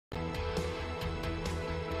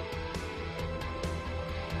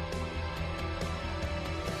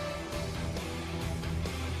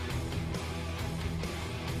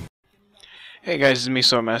Hey guys, it's me,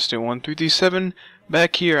 Swordmaster1337,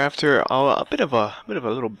 back here after a bit of a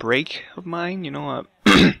little break of mine.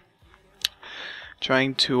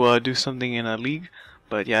 Trying to do something in a league,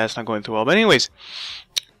 but yeah, it's not going too well. But anyways,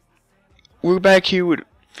 we're back here with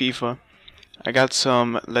FIFA. I got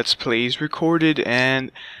some Let's Plays recorded,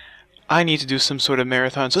 and I need to do some sort of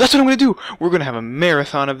marathon. So that's what I'm gonna do. We're gonna have a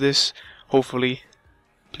marathon of this, hopefully.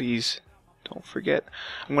 Please. Don't forget,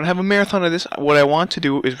 I'm going to have a marathon of this. What I want to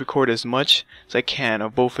do is record as much as I can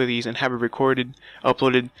of both of these and have it recorded,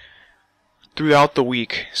 uploaded throughout the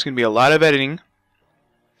week. It's going to be a lot of editing.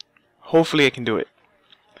 Hopefully I can do it.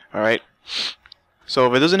 Alright? So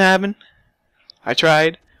if it doesn't happen, I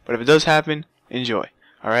tried. But if it does happen, enjoy.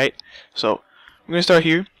 Alright? So I'm going to start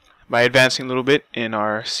here by advancing a little bit in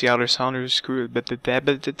our Seattle Sounders career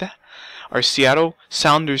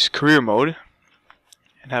mode.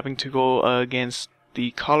 And having to go against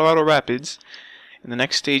the Colorado Rapids in the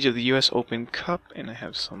next stage of the US Open Cup. And I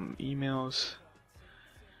have some emails.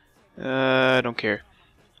 I don't care.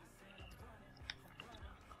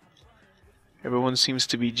 Everyone seems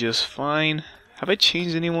to be just fine. Have I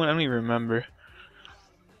changed anyone? I don't even remember.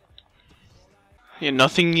 Yeah,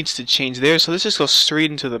 nothing needs to change there, so let's just go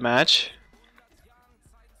straight into the match.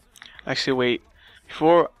 Actually, wait.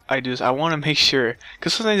 Before I do this, I want to make sure,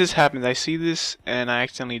 because sometimes this happens. I see this and I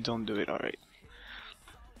accidentally don't do it. Alright.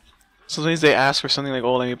 Sometimes they ask for something like,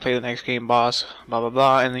 "Oh, let me play the next game, boss." Blah blah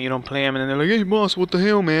blah, and then you don't play them, and then they're like, "Hey, boss, what the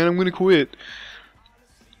hell, man? I'm gonna quit."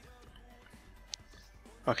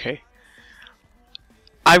 Okay.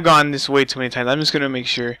 I've gone this way too many times. I'm just gonna make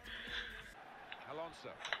sure.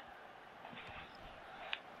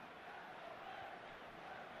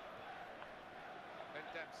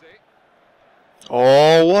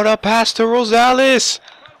 Oh, what a pass to Rosales!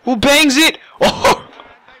 Who bangs it? Oh,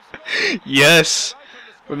 yes,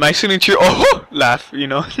 with my signature. Oh, laugh, you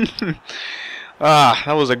know. Ah,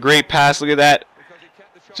 that was a great pass. Look at that,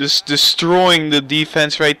 just destroying the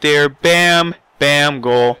defense right there. Bam, bam,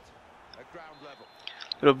 goal.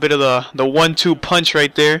 A little bit of the 1-2 punch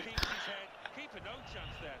right there.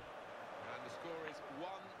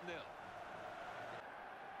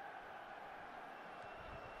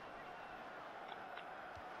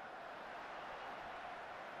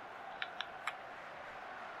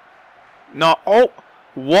 No, oh,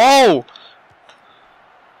 whoa,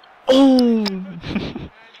 oh,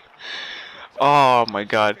 oh my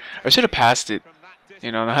God! I should have passed it.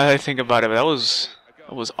 You know, now that I think about it, that was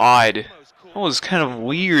odd. That was kind of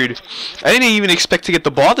weird. I didn't even expect to get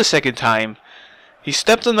the ball the second time. He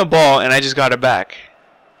stepped on the ball, and I just got it back.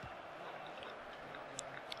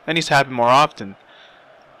 That needs to happen more often.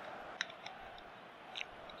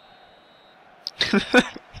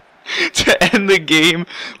 To end the game,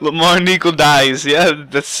 Lamar Nico dies. Yeah,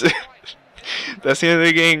 that's that's the end of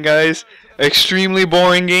the game, guys. Extremely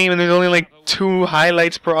boring game, and there's only like 2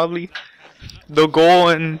 highlights probably. The goal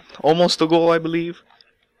and almost the goal, I believe.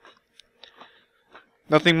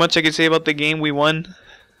 Nothing much I can say about the game. We won.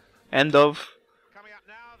 End of.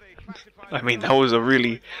 I mean, that was a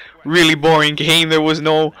really boring game. There was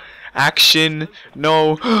no action,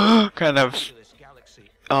 no kind of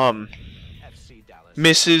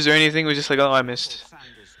misses or anything. It was just like, oh, I missed.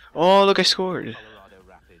 Oh, look, I scored.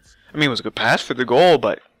 I mean, it was a good pass for the goal,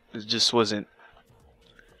 but it just wasn't,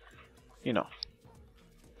 you know,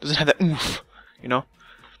 doesn't have that oomph, you know.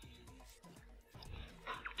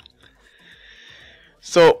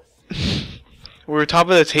 So we're top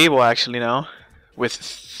of the table actually now, with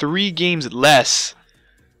 3 games less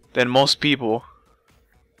than most people.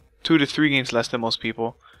 2 to 3 games less than most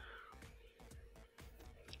people.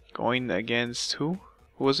 Going against who?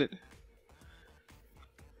 Who was it?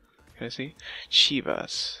 Can I see?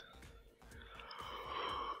 Chivas.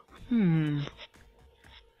 Who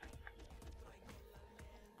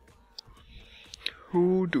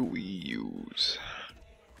do we use?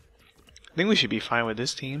 I think we should be fine with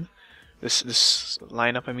this team. This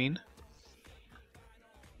lineup, I mean.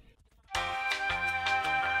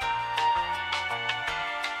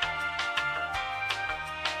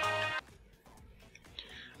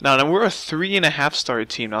 Now we're a 3.5 star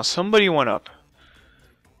team. Now somebody went up,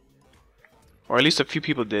 or at least a few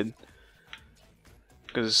people did,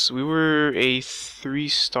 because we were a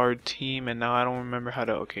 3-star team, and now I don't remember how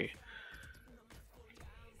to. Okay,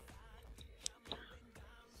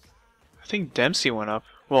 I think Dempsey went up.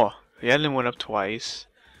 Well, Yedlin went up twice.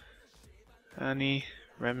 Annie,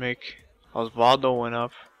 Remick, Osvaldo went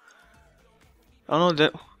up. I don't know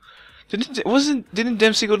that. Didn't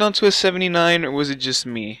Dempsey go down to a 79, or was it just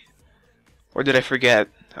me? Or did I forget?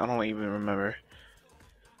 I don't even remember.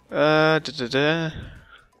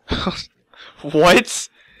 What?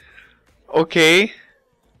 Okay.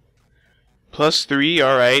 +3,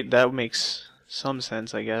 alright, that makes some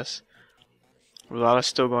sense, I guess. Rulala's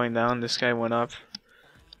still going down, this guy went up.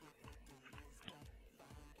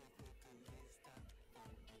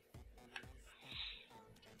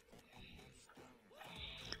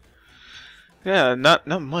 Yeah, not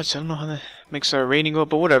much. I don't know how that makes our rating go up,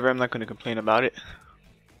 but whatever, I'm not gonna complain about it.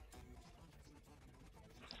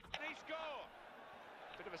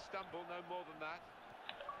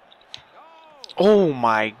 Oh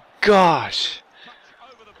my gosh!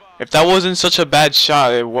 If that wasn't such a bad shot,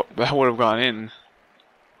 that would have gone in.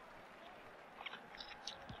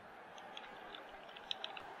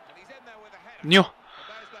 No.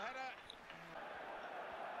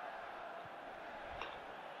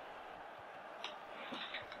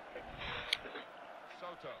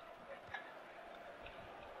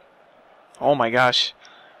 Oh my gosh.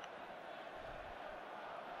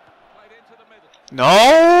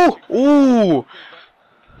 No! Ooh!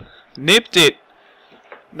 Nipped it.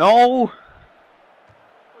 No!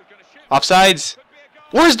 Offsides.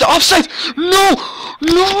 Where's the offside? No!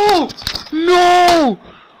 No! No!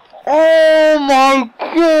 Oh my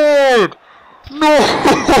god! No!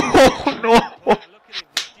 No!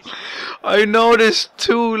 I noticed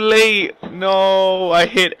too late. No, I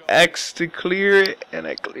hit X to clear it and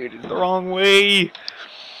I cleared it the wrong way.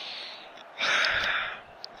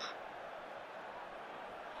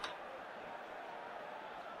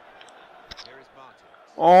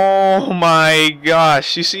 Oh my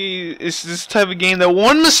gosh, you see, it's this type of game that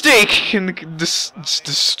one mistake can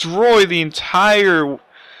destroy the entire...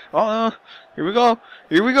 Oh, here we go,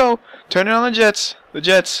 here we go, turn it on the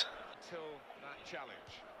Jets,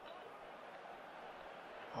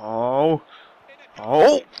 Oh,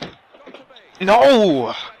 oh,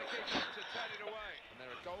 no!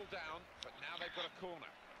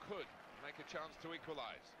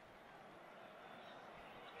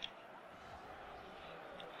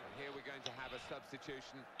 Here we're going to have a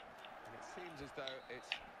substitution, and it seems as though it's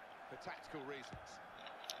for tactical reasons.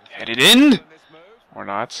 Head it in, or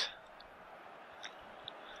not?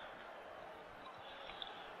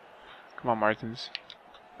 Come on, Martins.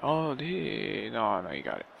 Oh, no, you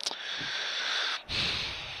got it.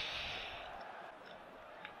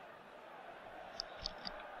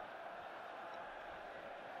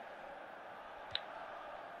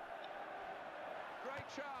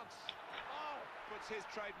 His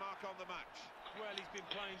trademark on the match. Well, he's been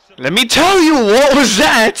playing some... Let me tell you, what was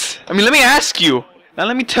that? I mean, let me ask you. Now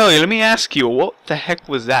let me tell you, let me ask you, what the heck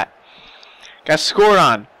was that? Got scored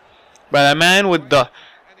on by that man with the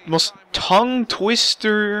most tongue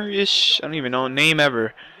twister-ish, I don't even know, name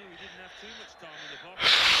ever.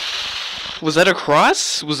 Was that a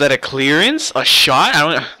cross? Was that a clearance? A shot? I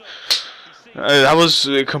don't. That was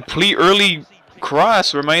a complete early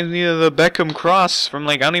cross. Reminds me of the Beckham cross from,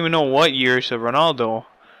 like, I don't even know what year to Ronaldo.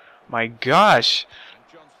 My gosh.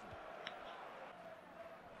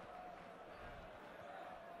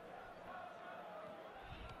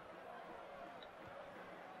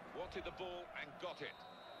 Wanted the ball and got it.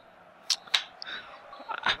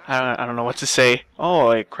 I don't know what to say. Oh,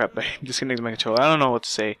 like, crap, I disconnected my controller. I don't know what to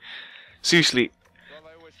say. Seriously,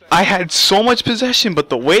 I had so much possession, but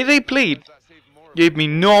the way they played gave me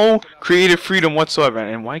no creative freedom whatsoever.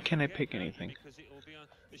 And why can't I pick anything?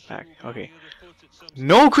 Back. Okay.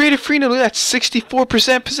 No creative freedom. Look at that,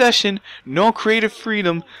 64% possession. No creative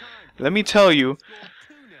freedom. Let me tell you.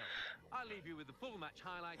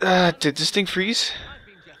 Did this thing freeze?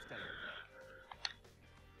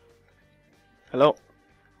 Hello?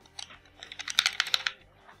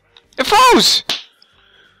 It froze!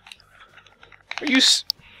 Are you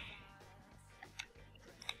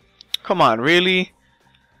Come on, really?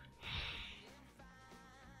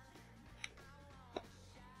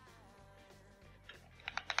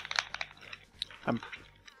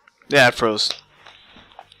 Yeah, it froze.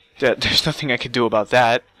 Yeah, there's nothing I could do about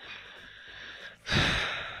that.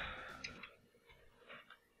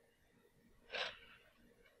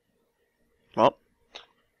 Well,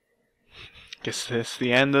 guess that's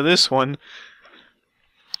the end of this one.